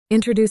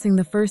Introducing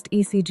the first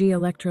ECG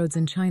electrodes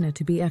in China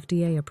to be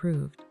FDA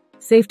approved.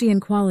 Safety and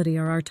quality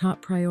are our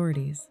top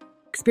priorities.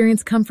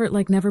 Experience comfort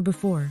like never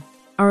before.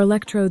 Our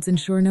electrodes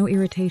ensure no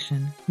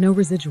irritation, no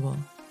residual,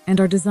 and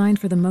are designed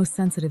for the most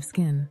sensitive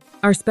skin.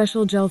 Our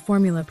special gel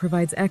formula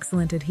provides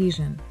excellent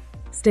adhesion,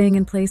 staying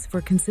in place for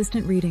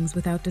consistent readings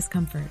without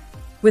discomfort.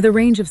 With a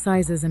range of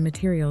sizes and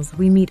materials,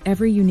 we meet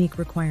every unique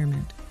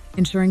requirement,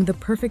 ensuring the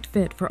perfect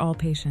fit for all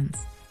patients.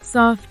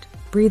 Soft,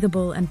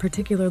 breathable, and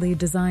particularly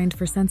designed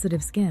for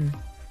sensitive skin,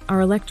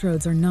 our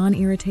electrodes are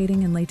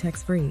non-irritating and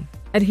latex-free.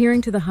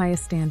 Adhering to the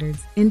highest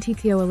standards,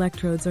 INTCO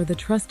electrodes are the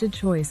trusted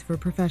choice for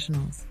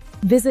professionals.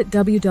 Visit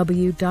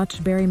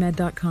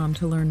www.berrymed.com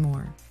to learn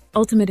more.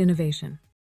 Ultimate innovation.